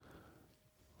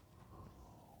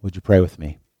Would you pray with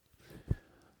me?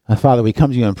 Father, we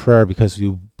come to you in prayer because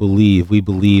we believe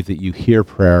that you hear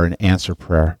prayer and answer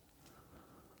prayer,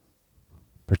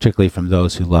 particularly from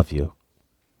those who love you.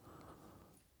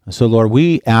 And so, Lord,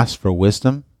 we ask for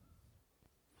wisdom.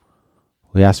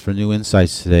 We ask for new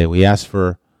insights today. We ask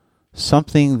for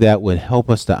something that would help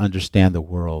us to understand the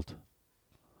world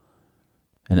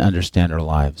and understand our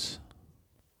lives.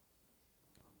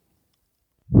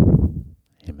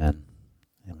 Amen.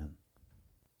 Amen.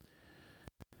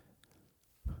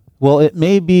 Well, it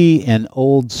may be an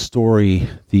old story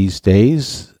these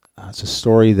days. It's a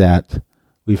story that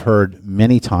we've heard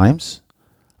many times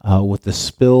with the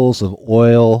spills of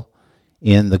oil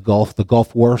in the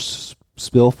Gulf War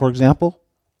spill, for example.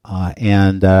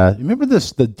 Remember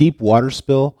the deep water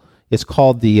spill? It's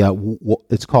called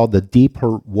the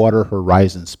Deepwater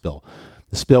Horizon spill.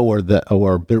 The spill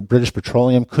where British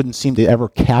Petroleum couldn't seem to ever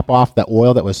cap off that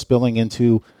oil that was spilling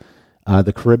into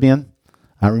the Caribbean.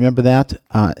 I remember that.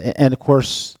 And of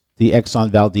course, the Exxon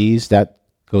Valdez, that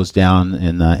goes down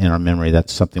in our memory.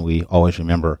 That's something we always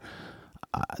remember.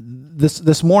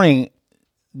 This morning,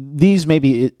 these may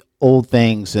be old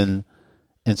things and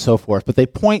so forth, but they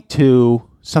point to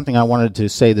something I wanted to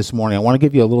say this morning. I want to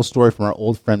give you a little story from our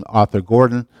old friend Arthur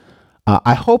Gordon.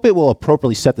 I hope it will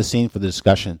appropriately set the scene for the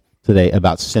discussion today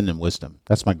about sin and wisdom.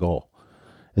 That's my goal,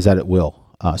 is that it will.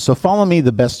 So follow me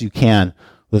the best you can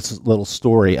with this little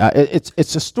story.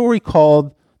 It's a story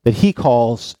that he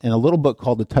calls in a little book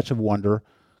called The Touch of Wonder,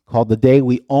 called The Day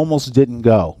We Almost Didn't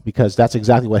Go, because that's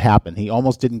exactly what happened. He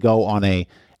almost didn't go on a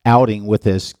outing with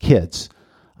his kids.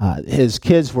 His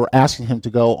kids were asking him to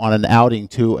go on an outing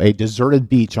to a deserted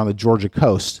beach on the Georgia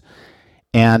coast.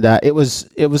 And it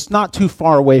was not too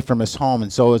far away from his home,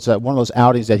 and so it's one of those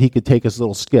outings that he could take his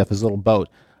little skiff, his little boat,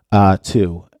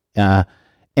 to.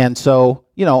 And so,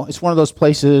 it's one of those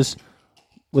places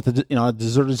with a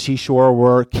deserted seashore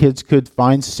where kids could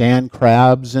find sand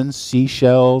crabs and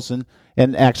seashells, and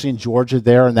actually in Georgia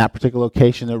there in that particular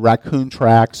location, there were raccoon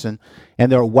tracks, and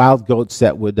there were wild goats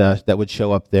that would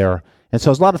show up there. And so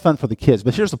it was a lot of fun for the kids.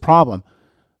 But here's the problem.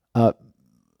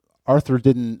 Arthur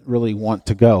didn't really want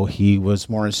to go. He was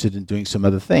more interested in doing some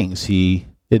other things. He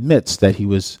admits that he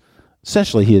was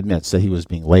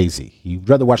being lazy. He'd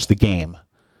rather watch the game.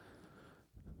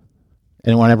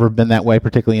 Anyone ever been that way,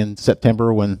 particularly in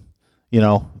September when,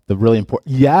 the really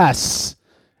important... Yes,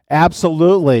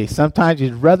 absolutely. Sometimes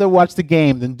you'd rather watch the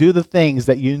game than do the things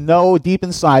that you know deep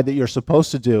inside that you're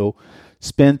supposed to do.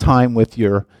 Spend time with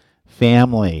your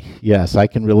family. Yes, I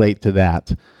can relate to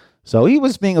that. So he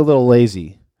was being a little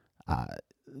lazy.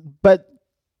 But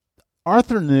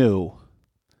Arthur knew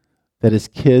that his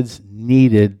kids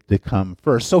needed to come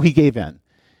first, so he gave in.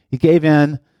 He gave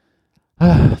in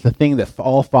the thing that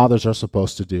all fathers are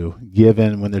supposed to do, give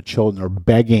in when their children are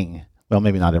begging. Well,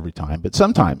 maybe not every time, but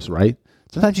sometimes, right?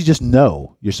 Sometimes you just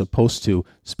know you're supposed to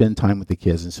spend time with the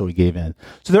kids, and so he gave in.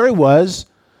 So there he was,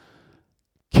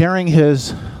 carrying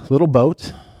his little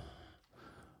boat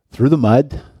through the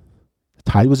mud. The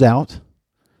tide was out.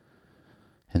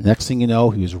 And next thing you know,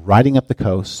 he was riding up the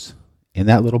coast in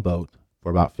that little boat for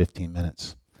about 15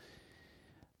 minutes.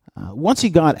 Once he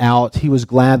got out, he was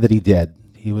glad that he did.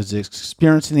 He was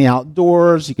experiencing the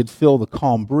outdoors. He could feel the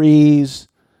calm breeze.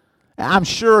 I'm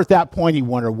sure at that point he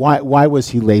wondered, why was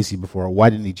he lazy before? Why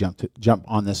didn't he jump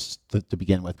on this to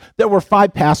begin with? There were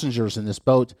 5 passengers in this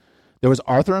boat. There was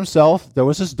Arthur himself. There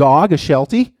was his dog, a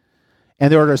Sheltie.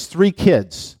 And there were his 3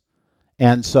 kids.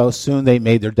 And so soon they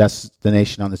made their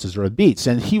destination on this deserted beach.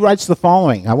 And he writes the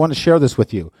following. I want to share this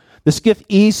with you. The skiff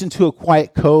eased into a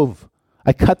quiet cove.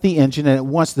 I cut the engine, and at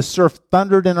once the surf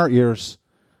thundered in our ears.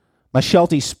 My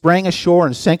Sheltie sprang ashore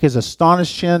and sank his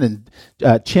astonished chin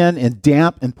in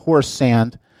damp and porous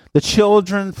sand. The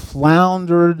children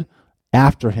floundered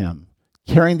after him,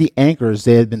 carrying the anchors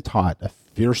they had been taught. A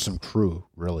fearsome crew,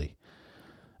 really.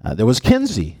 There was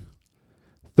Kinsey,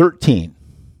 13.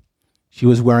 She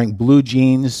was wearing blue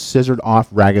jeans, scissored off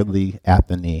raggedly at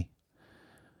the knee.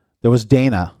 There was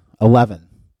Dana, 11.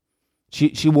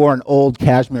 She wore an old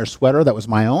cashmere sweater that was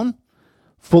my own,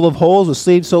 full of holes with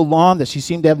sleeves so long that she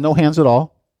seemed to have no hands at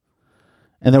all.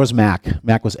 And there was Mac.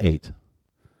 Mac was 8.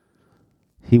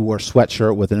 He wore a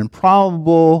sweatshirt with an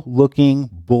improbable-looking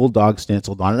bulldog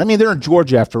stenciled on it. I mean, they're in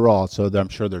Georgia after all, so I'm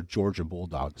sure they're Georgia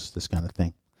bulldogs, this kind of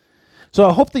thing. So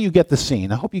I hope that you get the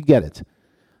scene. I hope you get it.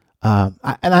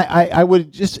 I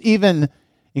would just even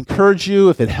encourage you,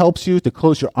 if it helps you, to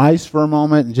close your eyes for a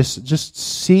moment and just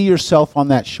see yourself on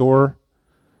that shore.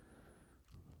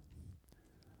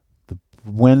 The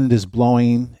wind is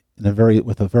blowing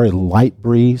with a very light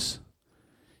breeze.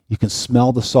 You can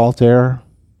smell the salt air.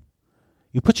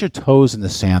 You put your toes in the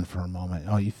sand for a moment.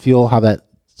 Oh, you feel how that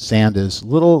sand is a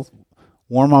little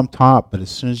warm on top, but as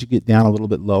soon as you get down a little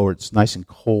bit lower, it's nice and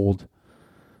cold.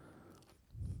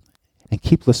 And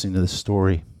keep listening to this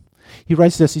story. He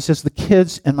writes this. He says, "The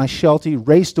kids and my Sheltie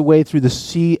raced away through the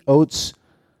sea oats.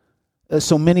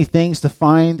 So many things to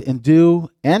find and do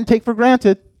and take for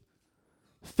granted.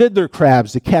 Fiddler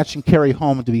crabs to catch and carry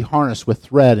home and to be harnessed with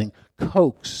thread and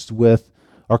coaxed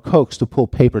to pull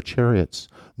paper chariots.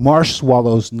 Marsh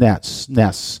swallows'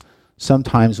 nests,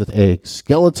 sometimes with eggs.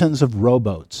 Skeletons of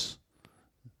rowboats."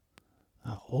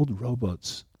 Old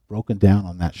rowboats broken down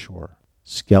on that shore.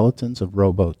 Skeletons of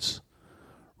rowboats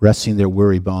resting their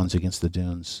weary bones against the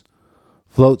dunes.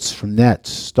 Floats from nets,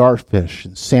 starfish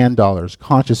and sand dollars,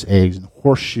 conscious eggs and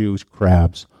horseshoe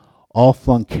crabs, all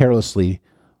flung carelessly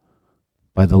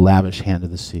by the lavish hand of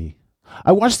the sea.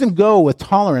 I watched them go with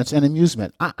tolerance and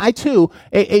amusement. I too,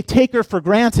 a taker for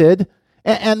granted,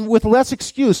 and with less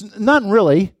excuse. None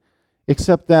really,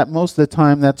 except that most of the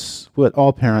time that's what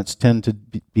all parents tend to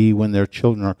be when their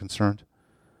children are concerned.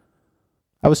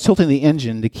 I was tilting the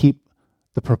engine to keep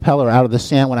the propeller out of the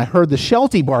sand when I heard the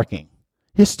Sheltie barking,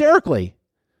 hysterically.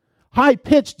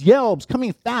 High-pitched yelps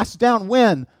coming fast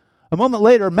downwind. A moment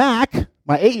later, Mac,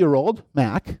 my 8-year-old,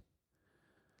 Mac,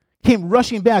 came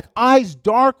rushing back, eyes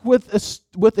dark with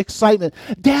excitement.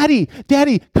 Daddy,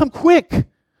 come quick.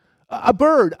 A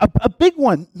bird, a big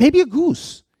one, maybe a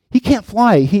goose. He can't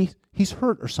fly. He's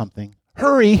hurt or something.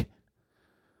 Hurry.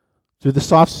 Through the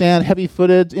soft sand,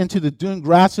 heavy-footed, into the dune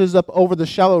grasses, up over the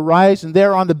shallow rise, and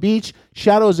there on the beach,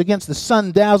 shadows against the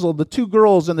sun dazzled, the two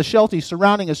girls and the Sheltie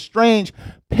surrounding a strange,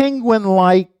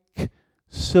 penguin-like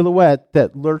silhouette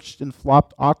that lurched and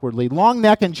flopped awkwardly, long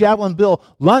neck and javelin bill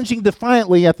lunging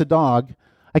defiantly at the dog.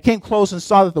 I came close and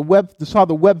saw the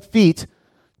webbed feet,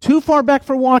 too far back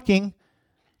for walking,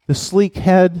 the sleek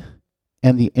head,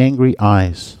 and the angry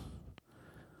eyes.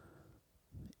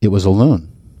 It was a loon.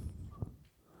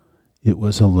 It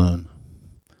was a loon.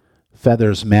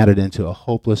 Feathers matted into a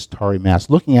hopeless, tarry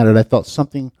mass. Looking at it, I felt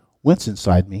something wince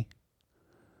inside me.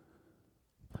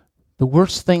 The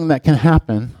worst thing that can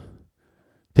happen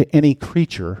to any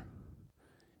creature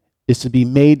is to be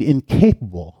made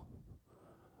incapable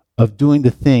of doing the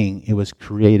thing it was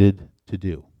created to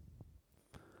do.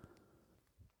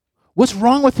 "What's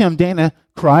wrong with him?" Dana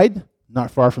cried,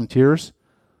 not far from tears.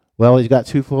 "Well, he's got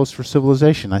too close for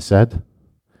civilization," I said.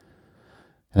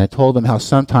 And I told him how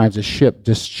sometimes a ship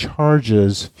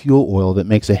discharges fuel oil that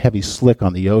makes a heavy slick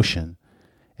on the ocean,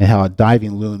 and how a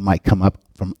diving loon might come up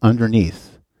from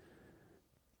underneath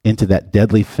into that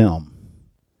deadly film,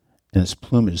 and its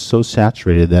plumage so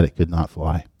saturated that it could not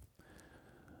fly.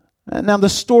 And now the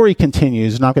story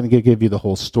continues. I'm not going to give you the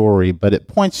whole story, but it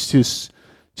points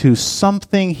to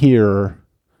something here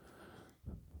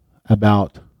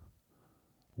about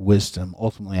wisdom.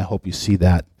 Ultimately, I hope you see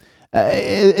that.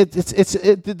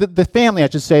 The family, I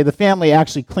should say, the family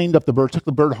actually cleaned up the bird, took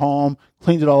the bird home,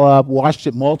 cleaned it all up, washed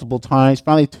it multiple times,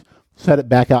 finally set it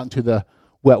back out into the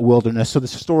wet wilderness. So the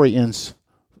story ends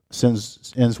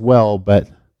well, but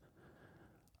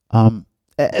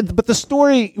the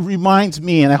story reminds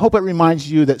me, and I hope it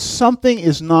reminds you, that something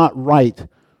is not right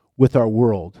with our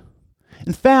world.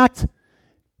 In fact,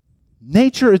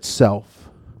 nature itself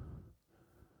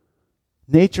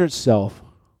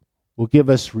will give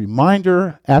us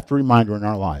reminder after reminder in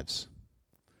our lives.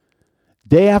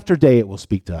 Day after day, it will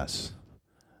speak to us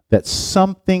that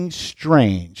something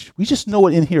strange, we just know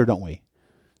it in here, don't we?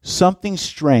 Something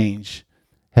strange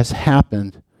has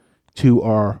happened to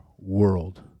our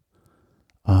world.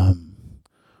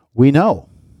 We know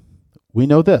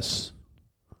this.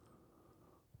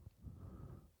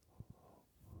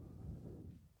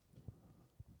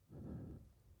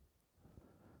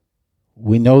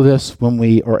 We know this when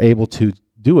we are able to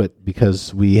do it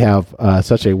because we have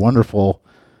such a wonderful,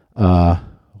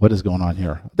 what is going on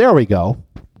here? There we go.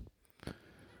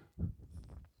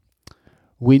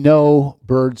 We know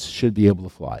birds should be able to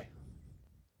fly,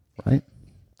 right?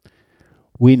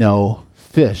 We know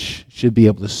fish should be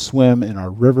able to swim in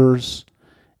our rivers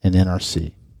and in our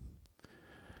sea.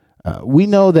 We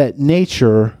know that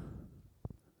nature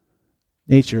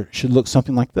should look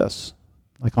something like this,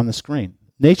 like on the screen.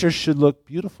 Nature should look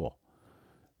beautiful.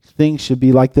 Things should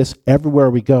be like this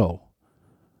everywhere we go.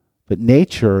 But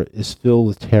nature is filled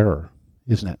with terror,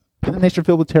 isn't it? Isn't nature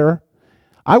filled with terror?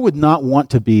 I would not want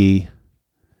to be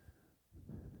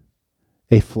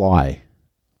a fly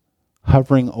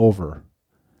hovering over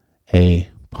a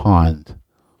pond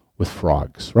with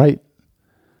frogs, right?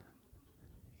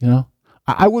 You know?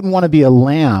 I wouldn't want to be a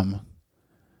lamb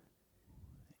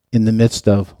in the midst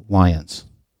of lions.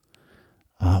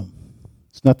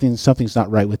 Something's not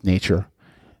right with nature.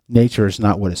 Nature is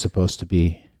not what it's supposed to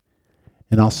be.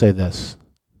 And I'll say this.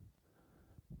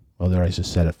 Well, there, I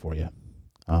just said it for you.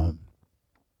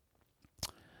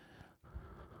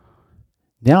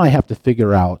 Now I have to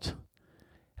figure out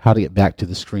how to get back to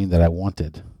the screen that I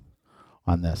wanted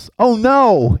on this. Oh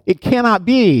no, it cannot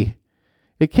be.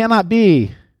 It cannot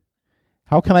be.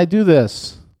 How can I do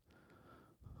this?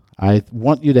 I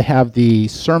want you to have the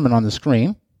sermon on the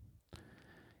screen.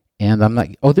 And I'm not,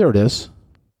 oh, there it is.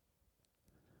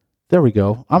 There we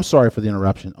go. I'm sorry for the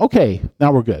interruption. Okay,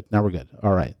 now we're good.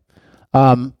 All right.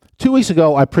 2 weeks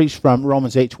ago, I preached from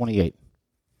Romans 8:28.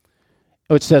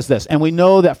 Which says this, and we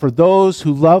know that for those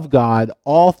who love God,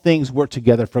 all things work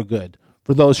together for good,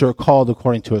 for those who are called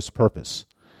according to his purpose.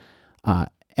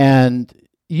 And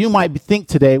you might think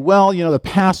today, well, the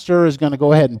pastor is going to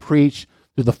go ahead and preach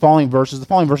through the following verses. The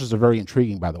following verses are very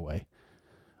intriguing, by the way.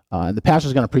 And the pastor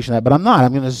is going to preach on that, but I'm not.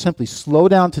 I'm going to simply slow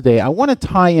down today. I want to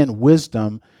tie in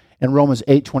wisdom in Romans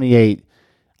 8:28.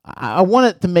 I want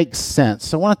it to make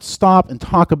sense. I want to stop and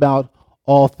talk about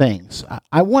all things.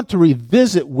 I want to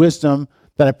revisit wisdom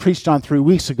that I preached on 3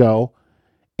 weeks ago,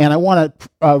 and I want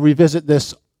to revisit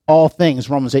this all things,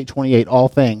 Romans 8:28, all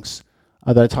things,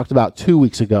 that I talked about 2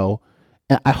 weeks ago,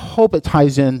 and I hope it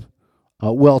ties in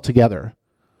well together.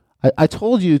 I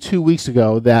told you 2 weeks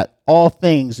ago that all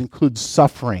things include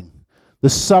suffering, the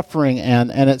suffering,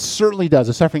 and it certainly does,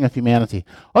 the suffering of humanity.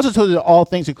 I also told you that all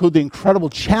things include the incredible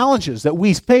challenges that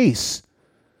we face.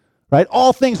 Right?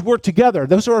 All things work together.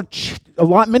 Those are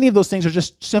many of those things are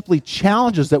just simply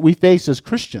challenges that we face as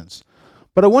Christians.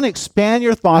 But I want to expand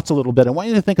your thoughts a little bit. I want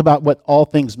you to think about what all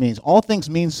things means. All things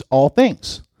means all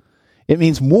things. It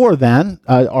means more than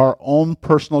our own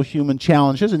personal human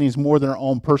challenges. It means more than our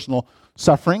own personal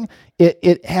suffering.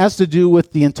 It has to do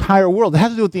with the entire world. It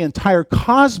has to do with the entire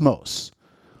cosmos.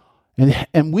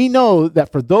 And we know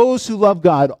that for those who love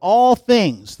God, all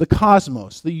things, the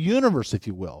cosmos, the universe, if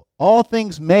you will, all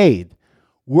things made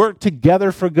work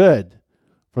together for good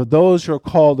for those who are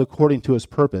called according to his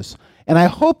purpose. And I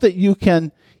hope that you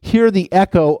can hear the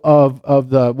echo of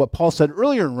what Paul said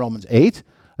earlier in Romans 8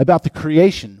 about the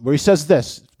creation, where he says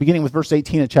this, beginning with verse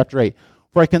 18 of chapter 8,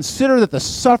 "For I consider that the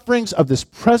sufferings of this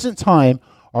present time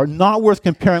are not worth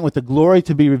comparing with the glory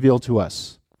to be revealed to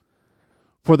us.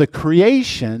 For the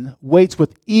creation waits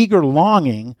with eager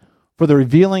longing for the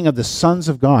revealing of the sons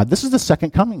of God." This is the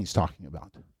second coming he's talking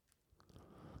about.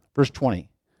 Verse 20.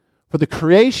 "For the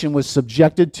creation was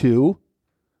subjected to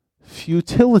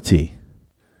futility."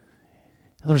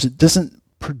 In other words, it doesn't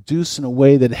produce in a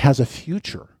way that it has a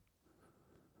future.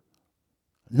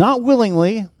 Not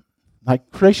willingly,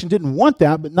 like creation didn't want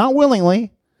that, but not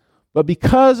willingly, but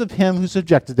because of him who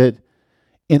subjected it,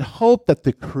 in hope that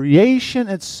the creation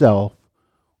itself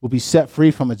will be set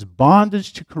free from its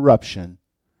bondage to corruption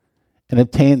and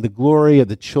obtain the glory of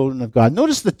the children of God.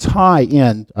 Notice the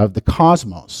tie-in of the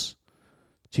cosmos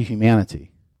to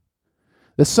humanity.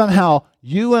 That somehow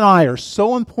you and I are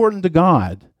so important to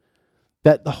God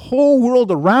that the whole world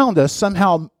around us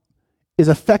somehow is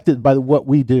affected by what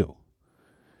we do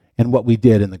and what we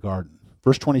did in the garden.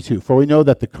 Verse 22, "For we know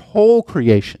that the whole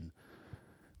creation,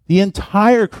 the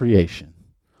entire creation,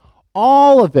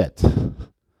 all of it,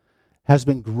 has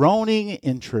been groaning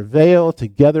in travail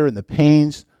together in the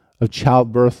pains of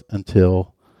childbirth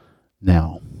until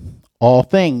now." All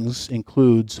things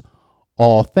includes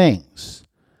all things.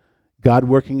 God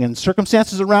working in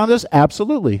circumstances around us?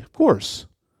 Absolutely, of course.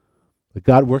 But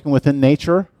God working within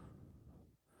nature?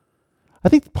 I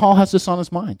think Paul has this on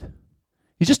his mind.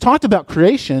 He just talked about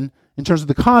creation in terms of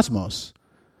the cosmos.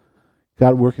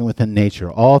 God working within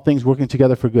nature. All things working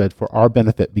together for good, for our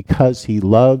benefit, because he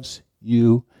loves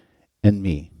you and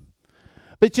me.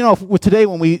 But today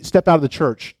when we step out of the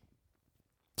church,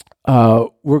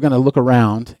 we're going to look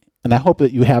around, and I hope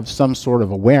that you have some sort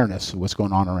of awareness of what's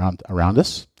going on around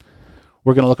us.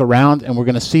 We're going to look around, and we're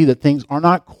going to see that things are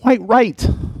not quite right.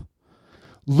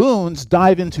 Loons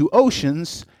dive into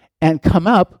oceans and come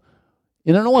up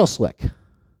in an oil slick.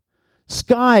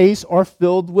 Skies are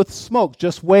filled with smoke.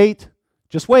 Just wait.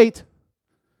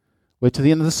 Wait till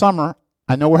the end of the summer.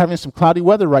 I know we're having some cloudy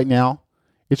weather right now.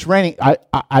 It's raining. I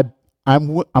have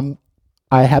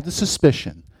the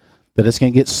suspicion that it's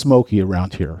going to get smoky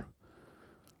around here,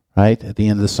 right, at the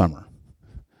end of the summer.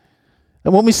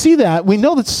 And when we see that, we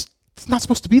know that it's not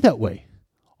supposed to be that way.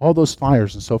 All those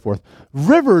fires and so forth.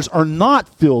 Rivers are not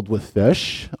filled with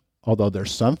fish, although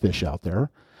there's some fish out there,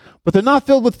 but they're not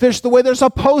filled with fish the way they're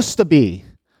supposed to be.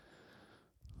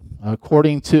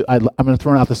 According to, I'm going to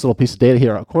throw out this little piece of data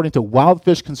here. According to Wild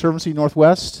Fish Conservancy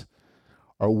Northwest,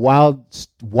 our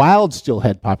wild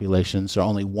steelhead populations are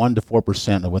only 1 to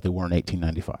 4% of what they were in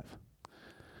 1895.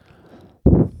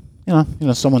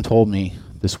 Someone told me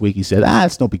this week, he said,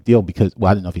 it's no big deal because,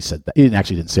 well, I don't know if he said that. He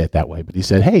didn't say it that way, but he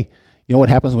said, hey, you know what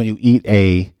happens when you eat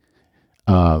a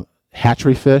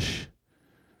hatchery fish?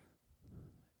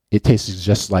 It tastes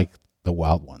just like the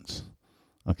wild ones.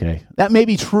 Okay, that may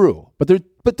be true,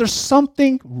 but there's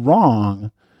something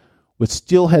wrong with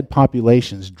steelhead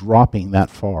populations dropping that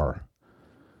far.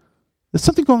 There's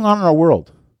something going on in our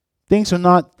world. Things are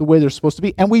not the way they're supposed to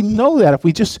be, and we know that if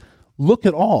we just look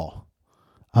at all.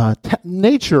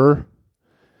 Nature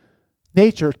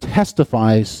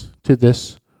testifies to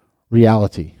this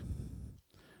reality.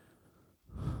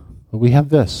 But we have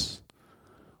this.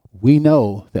 We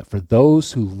know that for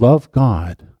those who love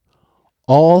God,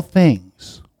 all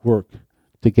things work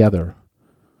together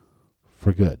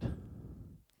for good.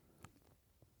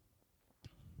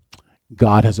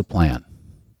 God has a plan.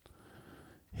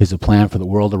 He has a plan for the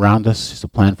world around us. He has a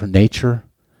plan for nature.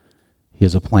 He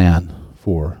has a plan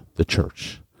for the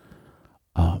church.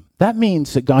 That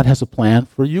means that God has a plan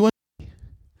for you and me.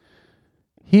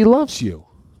 He loves you.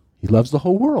 He loves the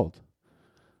whole world.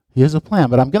 He has a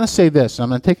plan. But I'm going to say this. I'm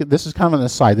going to take it. This is kind of an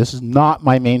aside. This is not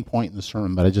my main point in the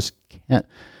sermon, but I just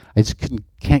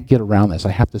can't get around this. I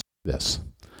have to say this.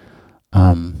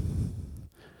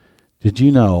 Did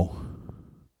you know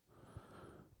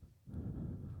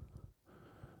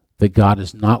that God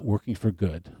is not working for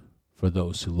good for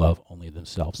those who love only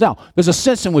themselves? Now, there's a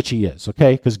sense in which he is,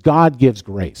 okay? Because God gives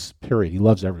grace, period. He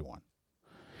loves everyone.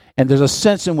 And there's a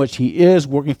sense in which he is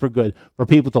working for good for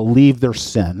people to leave their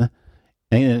sin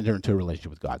and enter into a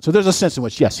relationship with God. So there's a sense in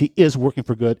which, yes, he is working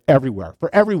for good everywhere, for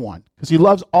everyone, because he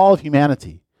loves all of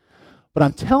humanity. But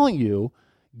I'm telling you,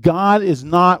 God is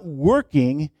not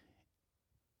working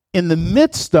in the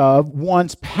midst of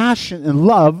one's passion and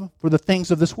love for the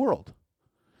things of this world.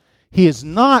 He is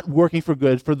not working for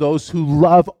good for those who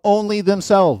love only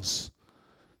themselves.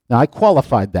 Now, I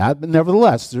qualified that, but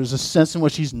nevertheless, there's a sense in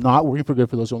which he's not working for good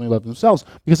for those who only love themselves.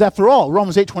 Because after all,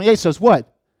 Romans 8:28 says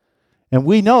what? And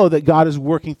we know that God is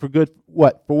working for good,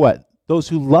 what? For what? Those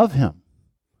who love him.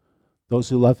 Those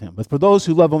who love him. But for those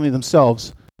who love only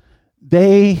themselves,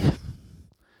 they're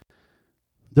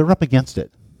up against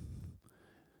it.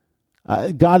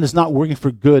 God is not working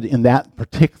for good in that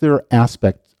particular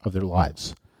aspect of their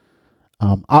lives.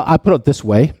 I put it this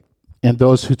way, and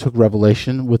those who took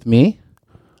Revelation with me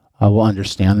will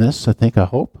understand this, I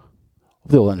hope.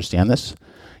 They'll understand this.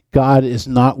 God is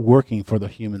not working for the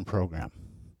human program.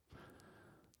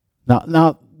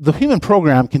 Now, the human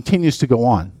program continues to go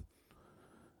on.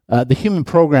 The human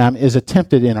program is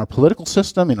attempted in our political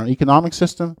system, in our economic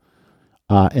system,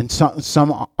 and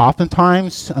some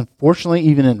oftentimes, unfortunately,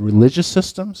 even in religious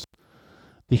systems.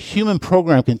 The human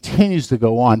program continues to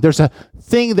go on. There's a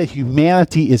thing that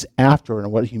humanity is after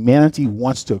and what humanity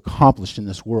wants to accomplish in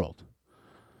this world.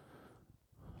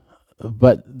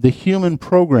 But the human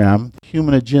program, the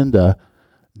human agenda,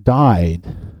 died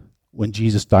when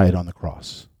Jesus died on the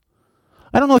cross.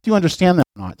 I don't know if you understand that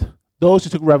or not. Those who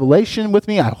took Revelation with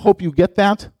me, I hope you get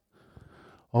that.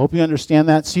 I hope you understand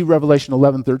that. See Revelation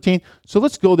 11:13. So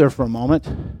let's go there for a moment.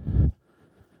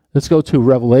 Let's go to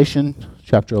Revelation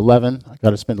chapter 11. I've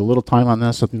got to spend a little time on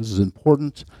this. I think this is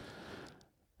important.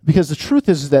 Because the truth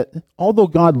is that although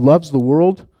God loves the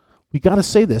world, we got to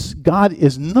say this. God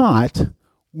is not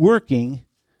working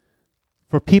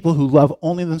for people who love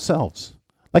only themselves.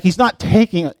 Like he's not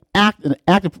taking an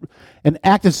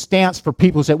active stance for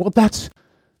people who say, well, that's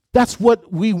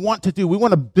what we want to do. We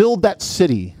want to build that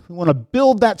city. We want to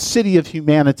build that city of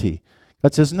humanity.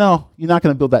 God says, no, you're not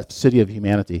going to build that city of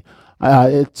humanity.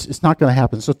 It's not going to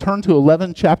happen. So turn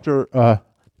to chapter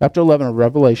 11 of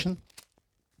Revelation.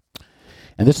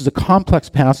 And this is a complex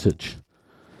passage.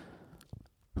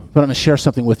 But I'm going to share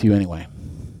something with you anyway.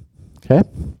 Okay?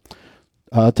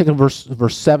 Take a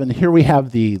verse 7. Here we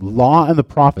have the law and the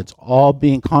prophets all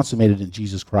being consummated in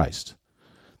Jesus Christ.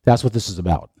 That's what this is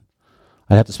about.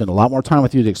 I'd have to spend a lot more time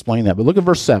with you to explain that. But look at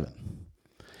verse 7.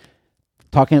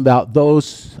 Talking about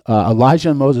those, Elijah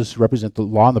and Moses who represent the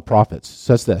law and the prophets,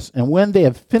 says this, and when they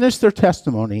have finished their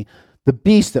testimony, the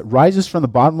beast that rises from the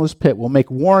bottomless pit will make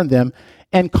war on them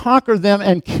and conquer them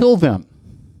and kill them.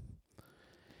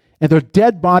 And their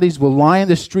dead bodies will lie in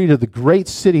the street of the great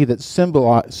city that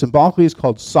symbolically is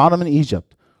called Sodom and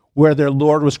Egypt, where their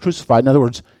Lord was crucified. In other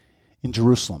words, in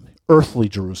Jerusalem, earthly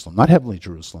Jerusalem, not heavenly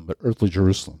Jerusalem, but earthly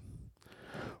Jerusalem.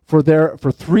 For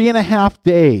 3.5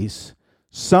 days,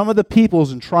 some of the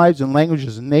peoples and tribes and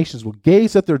languages and nations will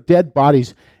gaze at their dead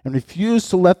bodies and refuse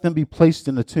to let them be placed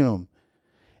in a tomb.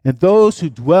 And those who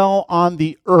dwell on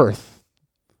the earth,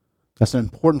 That's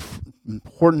an important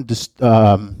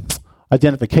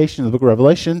identification in the book of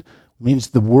Revelation. It means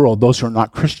the world, those who are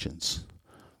not Christians,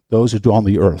 those who dwell on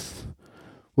the earth,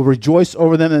 will rejoice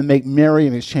over them and make merry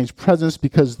and exchange presents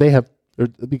because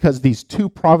these two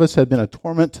prophets have been a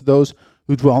torment to those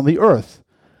who dwell on the earth.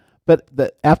 But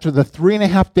after the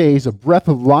 3.5 days, a breath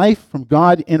of life from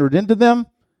God entered into them,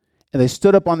 and they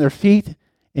stood up on their feet,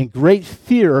 and great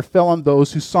fear fell on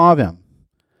those who saw them.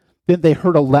 Then they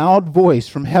heard a loud voice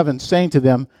from heaven saying to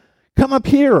them, "Come up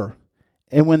here."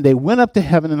 And when they went up to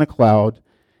heaven in a cloud,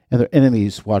 and their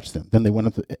enemies watched them. Then they went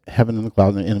up to heaven in the cloud,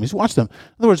 and their enemies watched them.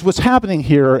 In other words, what's happening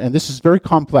here, and this is very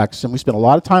complex, and we spent a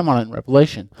lot of time on it in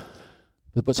Revelation,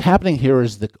 but what's happening here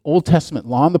is the Old Testament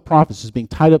law and the prophets is being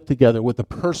tied up together with the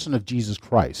person of Jesus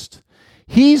Christ.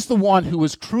 He's the one who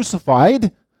was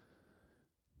crucified,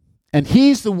 and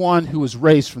he's the one who was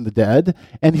raised from the dead,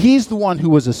 and he's the one who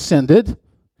was ascended.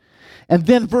 And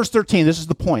then verse 13, this is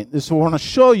the point. So I want to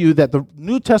show you that the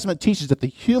New Testament teaches that the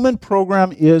human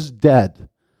program is dead.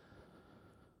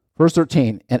 Verse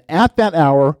 13, and at that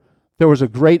hour there was a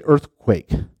great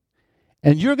earthquake.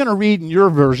 And you're going to read in your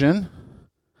version,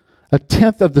 a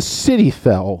tenth of the city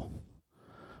fell.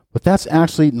 But that's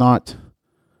actually not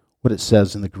what it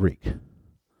says in the Greek.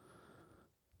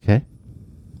 Okay?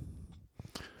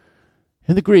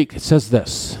 In the Greek, it says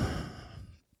this.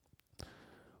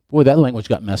 Boy, that language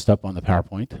got messed up on the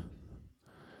PowerPoint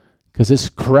because it's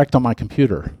correct on my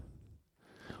computer.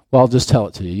 Well, I'll just tell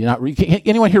it to you.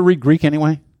 Anyone here read Greek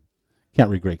anyway? Can't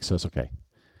read Greek, so it's okay.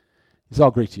 It's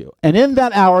all Greek to you. And in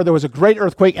that hour, there was a great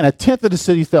earthquake, and a tenth of the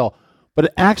city fell. But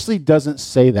it actually doesn't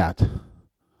say that.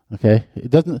 Okay? It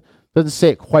doesn't say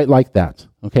it quite like that.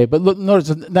 Okay? But look, notice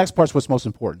the next part's what's most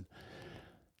important.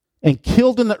 And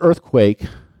killed in the earthquake,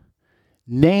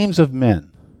 names of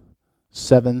men,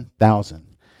 7,000.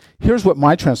 Here's what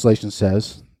my translation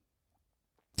says.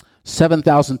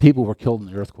 7,000 people were killed in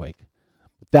the earthquake.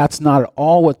 But that's not at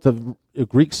all what the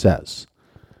Greek says.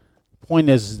 The point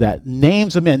is that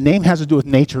names of men, name has to do with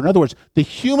nature. In other words, the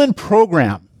human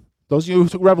program, those of you who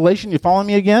took Revelation, you following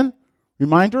me again?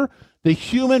 Reminder, the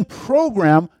human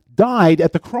program died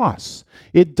at the cross.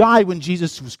 It died when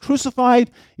Jesus was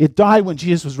crucified. It died when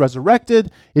Jesus was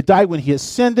resurrected. It died when he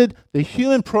ascended. The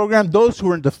human program, those who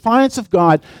are in defiance of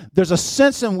God, there's a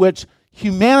sense in which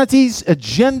humanity's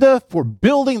agenda for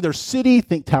building their city,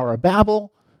 think Tower of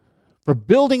Babel, for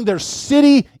building their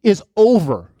city is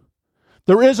over.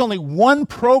 There is only one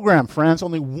program, friends,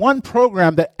 only one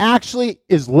program that actually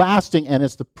is lasting, and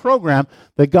it's the program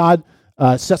that God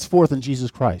sets forth in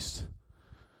Jesus Christ.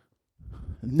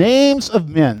 Names of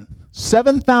men,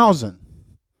 7,000.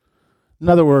 In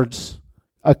other words,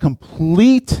 a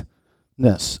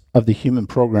completeness of the human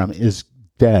program is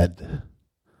dead.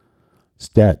 It's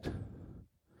dead.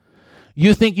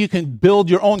 You think you can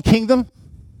build your own kingdom?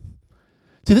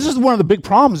 See, this is one of the big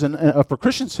problems for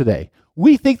Christians today.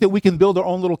 We think that we can build our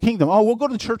own little kingdom. Oh, we'll go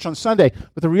to church on Sunday.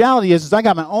 But the reality is I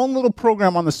got my own little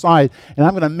program on the side, and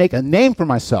I'm going to make a name for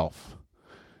myself.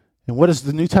 And what does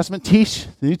the New Testament teach?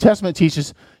 The New Testament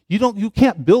teaches you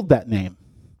can't build that name.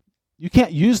 You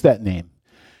can't use that name.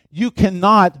 You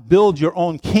cannot build your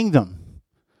own kingdom.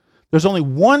 There's only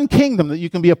one kingdom that you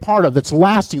can be a part of that's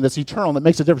lasting, that's eternal, that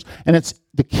makes a difference, and it's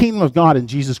the kingdom of God in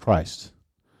Jesus Christ.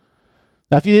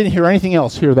 Now, if you didn't hear anything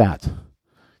else, hear that,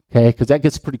 okay? Because that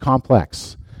gets pretty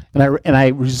complex, and I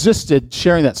resisted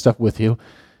sharing that stuff with you,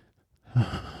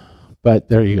 but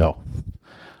there you go.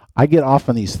 I get off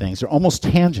on these things. They're almost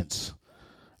tangents,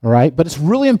 all right? But it's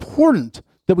really important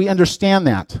that we understand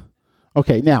that.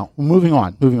 Okay, now, moving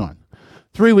on.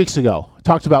 3 weeks ago, I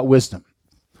talked about wisdom,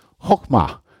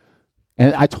 chokmah.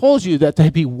 And I told you that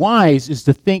to be wise is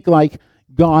to think like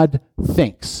God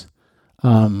thinks.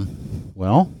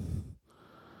 Well,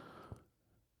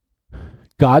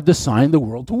 God designed the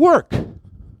world to work.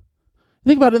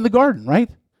 Think about it in the garden, right?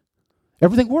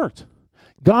 Everything worked.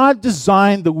 God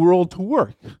designed the world to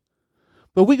work.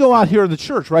 But we go out here in the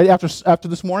church, right, after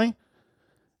this morning.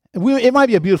 It might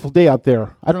be a beautiful day out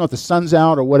there. I don't know if the sun's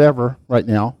out or whatever right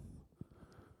now.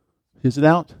 Is it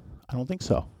out? I don't think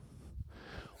so.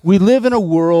 We live in a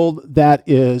world that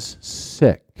is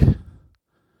sick.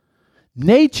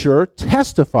 Nature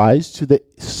testifies to the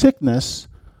sickness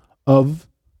of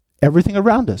everything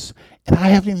around us. And I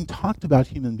haven't even talked about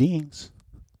human beings.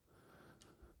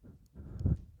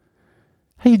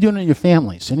 How you doing in your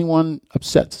families? Anyone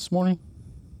upset this morning?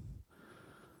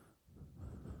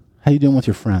 How you doing with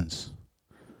your friends?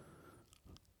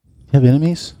 You have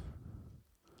enemies?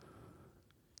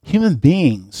 Human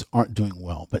beings aren't doing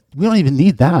well, but we don't even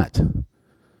need that.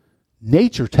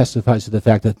 Nature testifies to the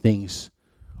fact that things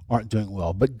aren't doing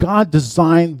well. But God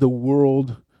designed the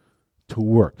world to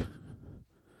work.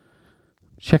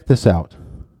 Check this out.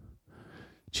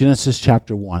 Genesis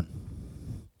chapter 1.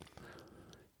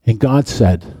 And God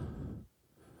said,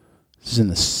 this is in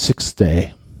the 6th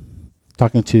day,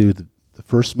 talking to the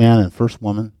first man and first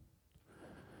woman.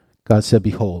 God said,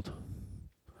 behold,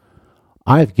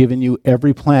 I have given you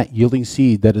every plant yielding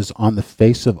seed that is on the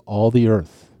face of all the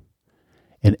earth,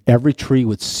 and every tree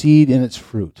with seed in its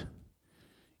fruit.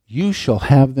 You shall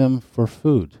have them for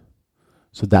food.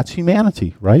 So that's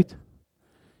humanity, right?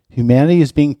 Humanity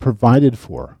is being provided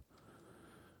for.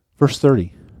 Verse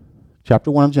 30,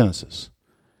 chapter 1 of Genesis.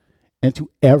 And to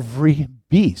every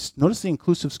beast, notice the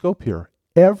inclusive scope here,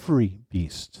 every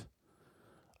beast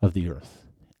of the earth,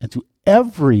 and to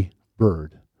every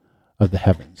bird of the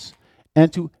heavens,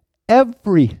 and to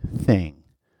everything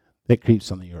that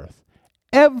creeps on the earth,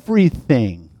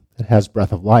 everything that has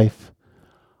breath of life,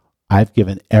 I've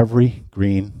given every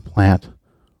green plant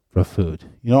for food.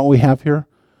 You know what we have here?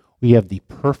 We have the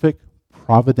perfect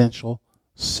providential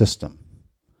system,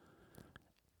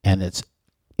 and it's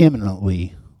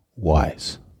eminently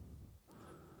wise.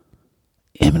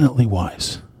 Eminently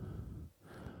wise.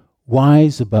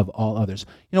 Wise above all others.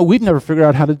 You know, we've never figured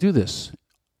out how to do this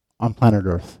on planet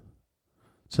Earth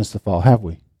since the fall, have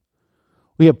we?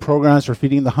 We have programs for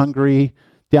feeding the hungry.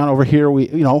 Down over here, we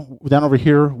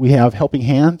have Helping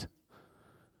Hand.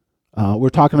 We're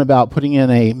talking about putting in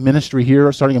a ministry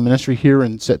here, starting a ministry here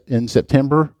in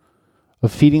September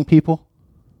of feeding people.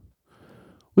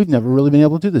 We've never really been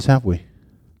able to do this, have we?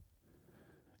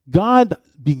 God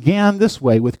began this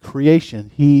way with creation.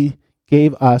 He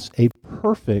gave us a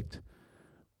perfect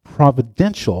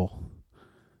providential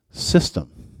system.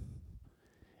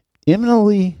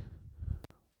 Eminently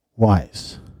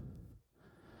wise.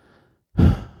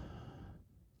 Let's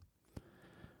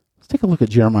take a look at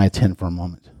Jeremiah 10 for a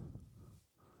moment.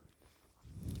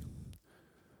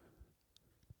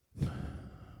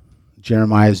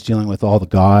 Jeremiah is dealing with all the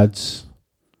gods.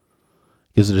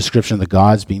 Gives a description of the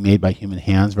gods being made by human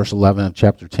hands. Verse 11 of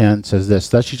chapter 10 says this,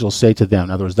 thus you shall say to them,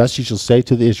 in other words, thus you shall say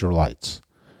to the Israelites,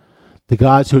 the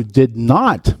gods who did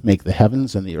not make the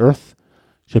heavens and the earth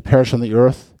shall perish from the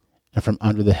earth and from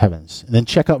under the heavens. And then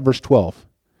check out verse 12.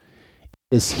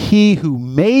 It is he who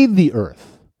made the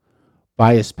earth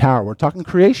by his power. We're talking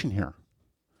creation here.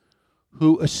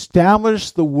 Who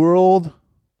established the world,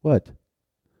 what?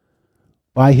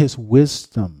 By his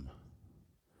wisdom.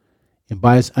 And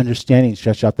by his understanding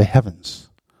stretched out the heavens.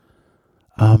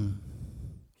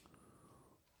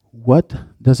 What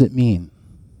does it mean?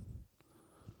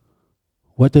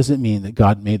 What does it mean that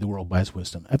God made the world by his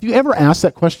wisdom? Have you ever asked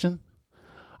that question?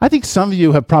 I think some of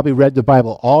you have probably read the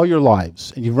Bible all your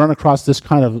lives, and you've run across this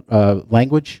kind of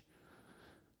language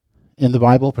in the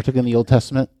Bible, particularly in the Old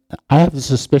Testament. I have the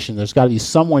suspicion there's got to be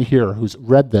someone here who's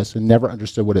read this and never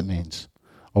understood what it means,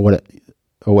 or what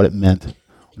it meant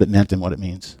and what it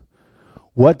means.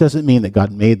 What does it mean that God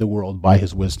made the world by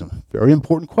his wisdom? Very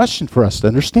important question for us to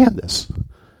understand this.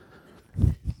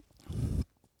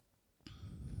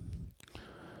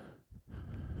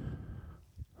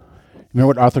 Remember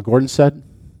what Arthur Gordon said?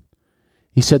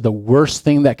 He said the worst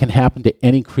thing that can happen to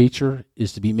any creature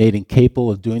is to be made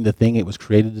incapable of doing the thing it was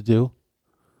created to do.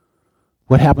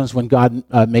 What happens when God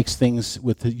makes things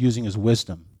with using his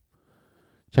wisdom?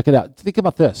 Check it out. Think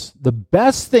about this. The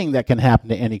best thing that can happen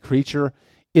to any creature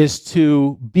is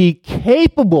to be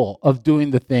capable of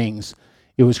doing the things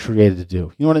it was created to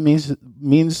do. You know what it means? It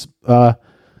means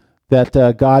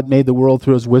that God made the world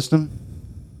through his wisdom.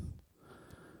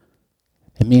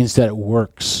 It means that it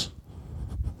works.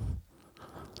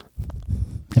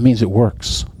 It means it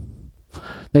works.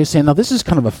 They say, now this is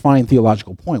kind of a fine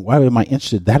theological point. Why am I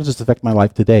interested? How does this affect my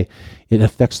life today? It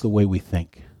affects the way we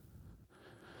think.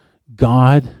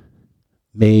 God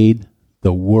made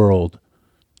the world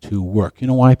to work. You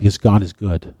know why? Because God is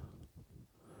good.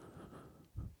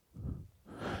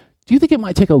 Do you think it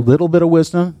might take a little bit of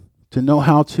wisdom to know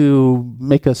how to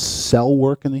make a cell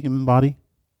work in the human body?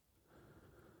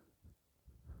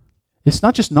 It's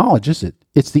not just knowledge, is it?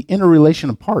 It's the interrelation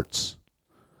of parts.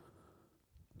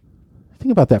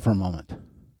 Think about that for a moment.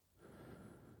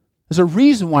 There's a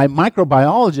reason why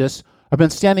microbiologists have been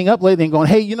standing up lately and going,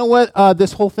 hey, you know what?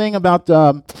 This whole thing about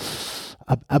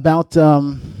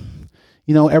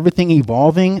everything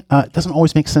evolving, it doesn't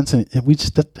always make sense. And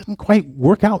that doesn't quite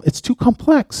work out. It's too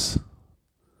complex.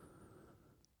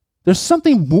 There's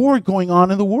something more going on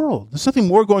in the world. There's something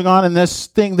more going on in this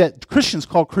thing that Christians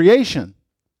call creation.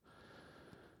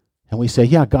 And we say,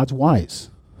 yeah, God's wise.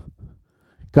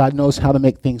 God knows how to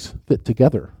make things fit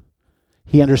together.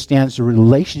 He understands the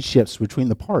relationships between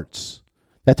the parts.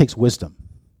 That takes wisdom.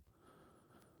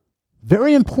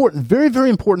 Very important, very, very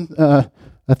important a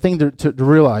thing to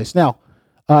realize. Now,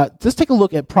 let's take a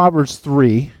look at Proverbs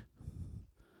 3.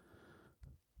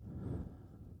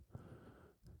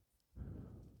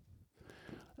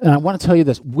 And I want to tell you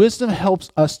this. Wisdom helps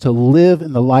us to live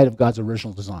in the light of God's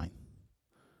original design.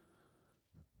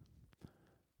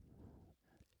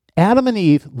 Adam and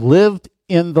Eve lived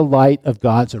in the light of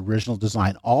God's original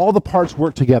design. All the parts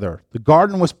worked together. The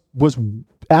garden was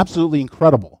absolutely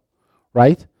incredible,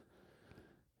 right?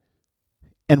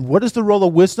 And what is the role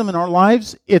of wisdom in our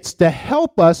lives? It's to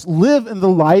help us live in the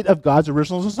light of God's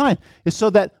original design. It's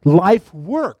so that life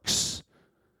works.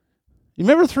 You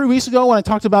remember 3 weeks ago when I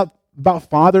talked about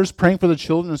fathers praying for the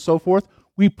children and so forth?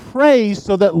 We pray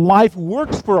so that life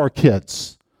works for our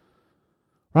kids,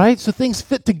 right? So things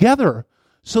fit together.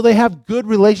 So they have good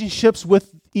relationships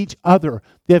with each other.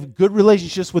 They have good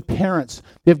relationships with parents.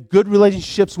 They have good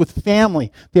relationships with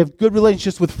family. They have good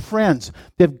relationships with friends.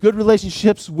 They have good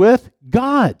relationships with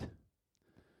God.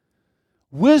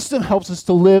 Wisdom helps us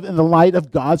to live in the light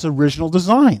of God's original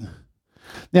design.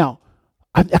 Now,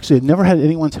 I've never had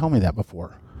anyone tell me that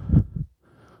before.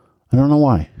 I don't know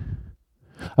why.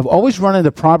 I've always run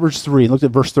into Proverbs 3 and looked at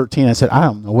verse 13 and I said, I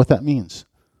don't know what that means.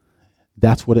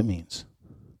 That's what it means.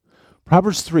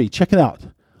 Proverbs 3, check it out.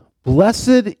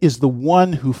 Blessed is the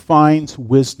one who finds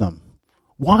wisdom.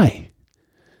 Why?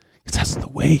 Because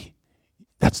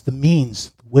that's the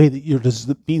means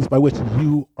by which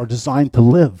you are designed to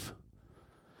live.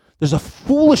 There's a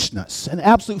foolishness, an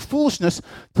absolute foolishness,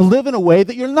 to live in a way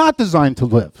that you're not designed to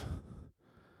live.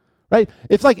 Right?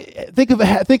 It's like, think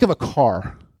of a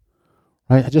car.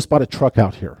 Right? I just bought a truck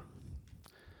out here.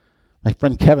 My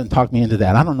friend Kevin talked me into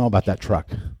that. I don't know about that truck.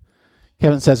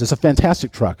 Kevin says, it's a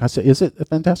fantastic truck. I said, is it a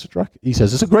fantastic truck? He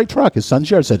says, it's a great truck. His son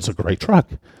Jared said, it's a great truck.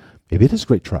 Maybe it is a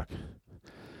great truck.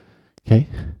 Okay?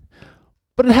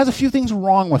 But it has a few things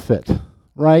wrong with it,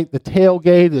 right? The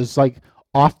tailgate is like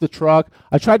off the truck.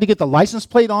 I tried to get the license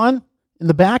plate on in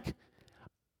the back.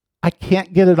 I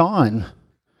can't get it on.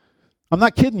 I'm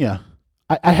not kidding you.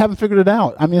 I haven't figured it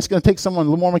out. I mean, it's going to take someone a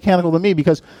little more mechanical than me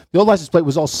because the old license plate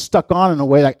was all stuck on in a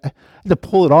way that I had to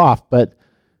pull it off, but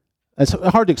it's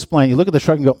hard to explain. You look at the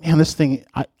truck and go, man, this thing,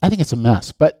 I think it's a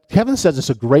mess. But Kevin says it's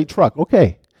a great truck.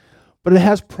 Okay. But it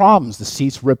has problems. The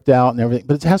seat's ripped out and everything.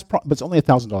 But but it's only a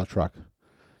 $1,000 truck.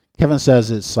 Kevin says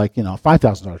it's like, a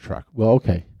 $5,000 truck. Well,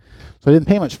 okay. So I didn't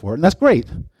pay much for it, and that's great.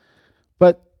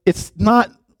 But it's not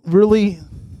really,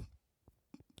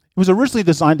 it was originally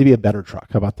designed to be a better truck.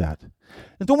 How about that?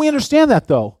 And don't we understand that,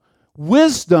 though?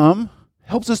 Wisdom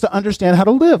helps us to understand how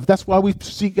to live. That's why we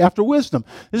seek after wisdom.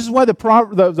 This is why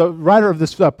the writer of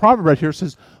this proverb right here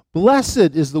says,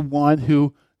 blessed is the one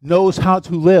who knows how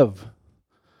to live,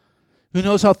 who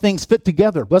knows how things fit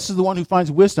together. Blessed is the one who finds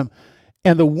wisdom,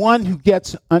 and the one who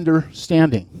gets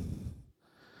understanding.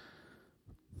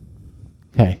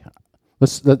 Okay,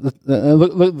 let's look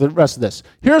at the rest of this.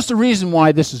 Here's the reason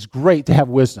why this is great to have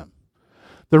wisdom.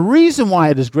 The reason why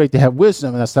it is great to have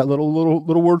wisdom, and that's that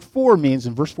little word for means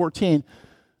in verse 14,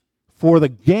 for the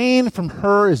gain from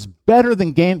her is better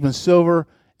than gain from silver,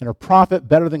 and her profit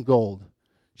better than gold.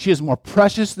 She is more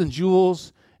precious than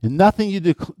jewels, and nothing you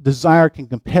desire can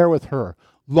compare with her.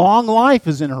 Long life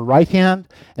is in her right hand,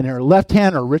 and in her left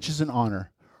hand are riches and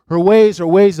honor. Her ways are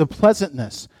ways of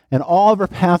pleasantness, and all of her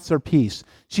paths are peace.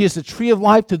 She is the tree of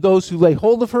life to those who lay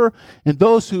hold of her, and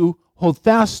those who hold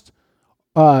her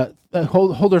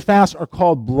fast are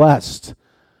called blessed.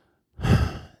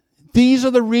 These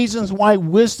are the reasons why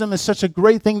wisdom is such a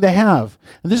great thing to have.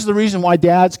 And this is the reason why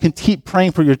dads can keep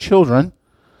praying for your children.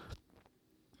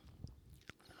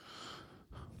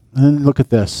 And look at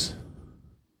this.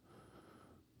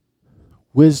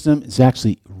 Wisdom is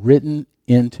actually written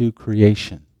into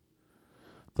creation.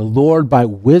 The Lord by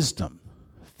wisdom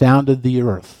founded the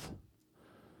earth.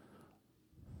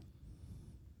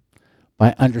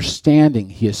 By understanding,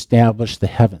 he established the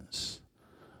heavens.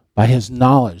 By his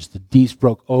knowledge, the deeps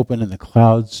broke open and the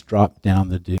clouds dropped down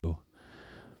the dew.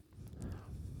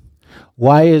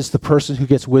 Why is the person who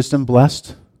gets wisdom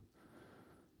blessed?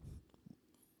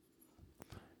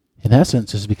 In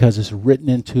essence, it's because it's written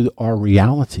into our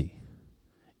reality.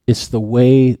 It's the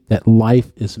way that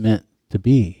life is meant to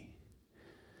be.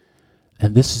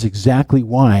 And this is exactly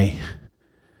why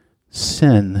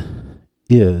sin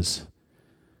is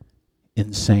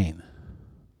insane.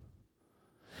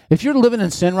 If you're living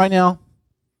in sin right now,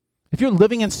 if you're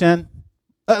living in sin,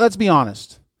 let's be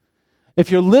honest. If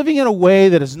you're living in a way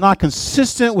that is not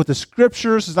consistent with the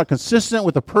scriptures, is not consistent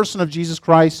with the person of Jesus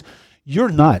Christ, you're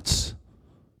nuts.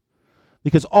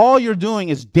 Because all you're doing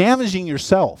is damaging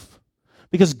yourself.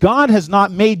 Because God has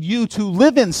not made you to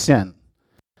live in sin.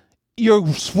 You're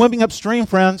swimming upstream,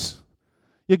 friends.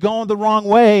 You're going the wrong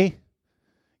way.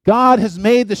 God has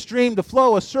made the stream to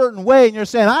flow a certain way, and you're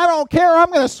saying, I don't care,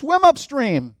 I'm going to swim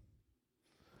upstream.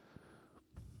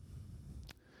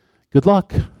 Good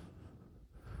luck.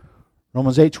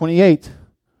 Romans 8:28.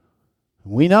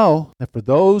 We know that for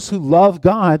those who love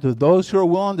God, for those who are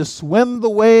willing to swim the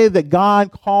way that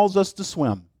God calls us to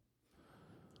swim,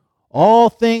 all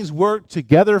things work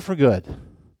together for good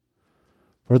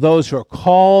for those who are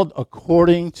called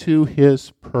according to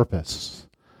his purpose.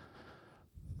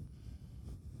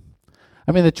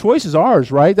 I mean, the choice is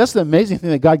ours, right? That's the amazing thing,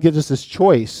 that God gives us this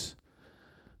choice.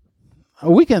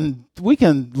 We can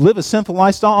live a sinful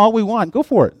lifestyle all we want. Go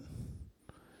for it.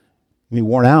 You'll be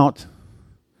worn out.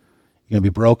 You're going to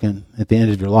be broken at the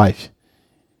end of your life.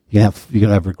 You're going to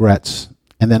have regrets.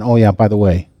 And then, oh yeah, by the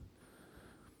way,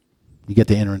 you get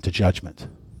to enter into judgment.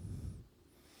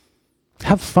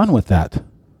 Have fun with that.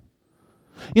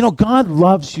 You know, God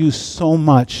loves you so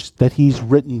much that he's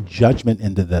written judgment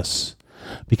into this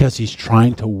because he's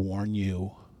trying to warn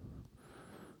you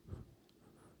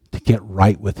to get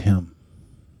right with him.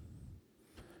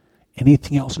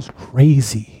 Anything else is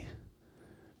crazy.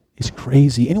 It's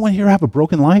crazy. Anyone here have a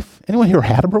broken life? Anyone here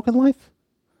had a broken life?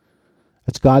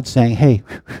 That's God saying, hey,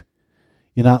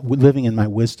 you're not living in my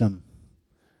wisdom,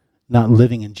 not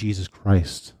living in Jesus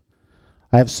Christ.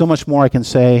 I have so much more I can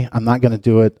say. I'm not going to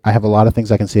do it. I have a lot of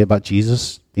things I can say about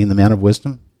Jesus being the man of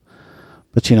wisdom.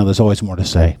 But you know, there's always more to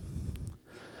say.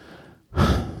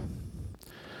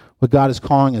 What God is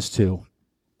calling us to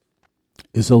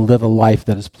is to live a life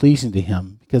that is pleasing to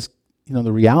him. Because, you know,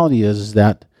 the reality is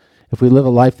that if we live a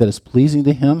life that is pleasing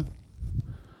to him,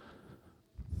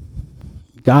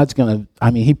 God's going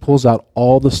to, he pulls out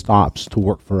all the stops to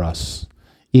work for us,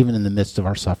 even in the midst of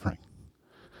our suffering.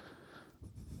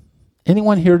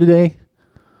 Anyone here today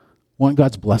want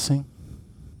God's blessing?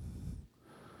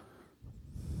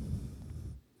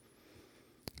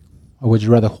 Or would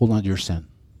you rather hold on to your sin?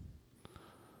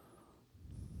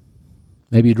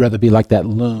 Maybe you'd rather be like that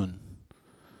loon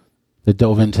that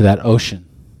dove into that ocean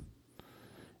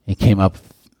and came up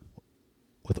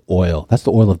with oil. That's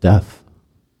the oil of death.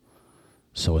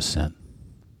 So is sin.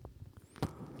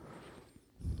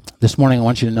 This morning I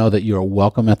want you to know that you are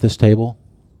welcome at this table.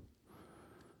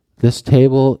 This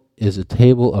table is a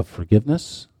table of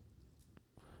forgiveness.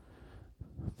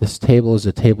 This table is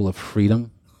a table of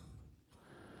freedom.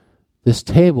 This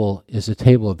table is a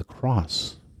table of the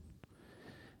cross.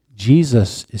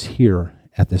 Jesus is here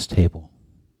at this table.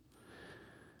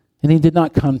 And he did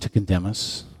not come to condemn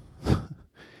us.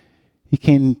 He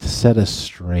came to set us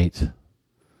straight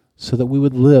so that we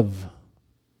would live.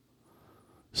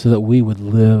 So that we would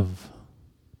live.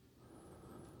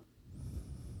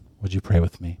 Would you pray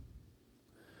with me?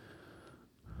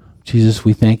 Jesus,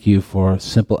 we thank you for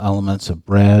simple elements of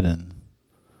bread and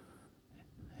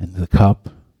the cup.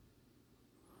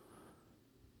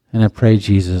 And I pray,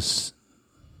 Jesus,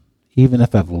 even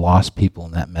if I've lost people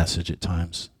in that message at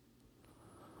times,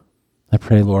 I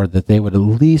pray, Lord, that they would at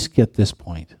least get this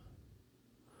point,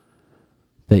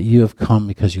 that you have come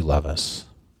because you love us,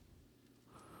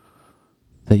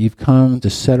 that you've come to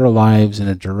set our lives in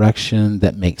a direction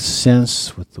that makes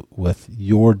sense with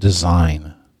your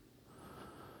design,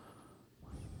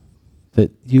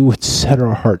 that you would set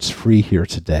our hearts free here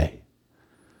today.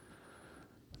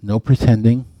 No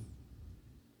pretending,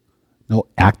 no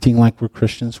acting like we're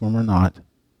Christians when we're not,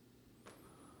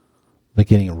 but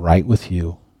getting right with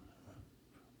you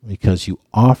because you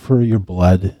offer your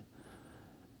blood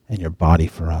and your body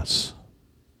for us.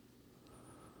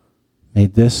 May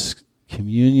this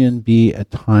communion be a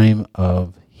time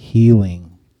of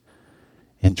healing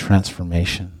and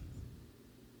transformation.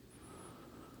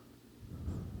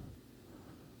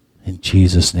 In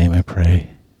Jesus' name I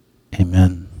pray.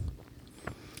 Amen.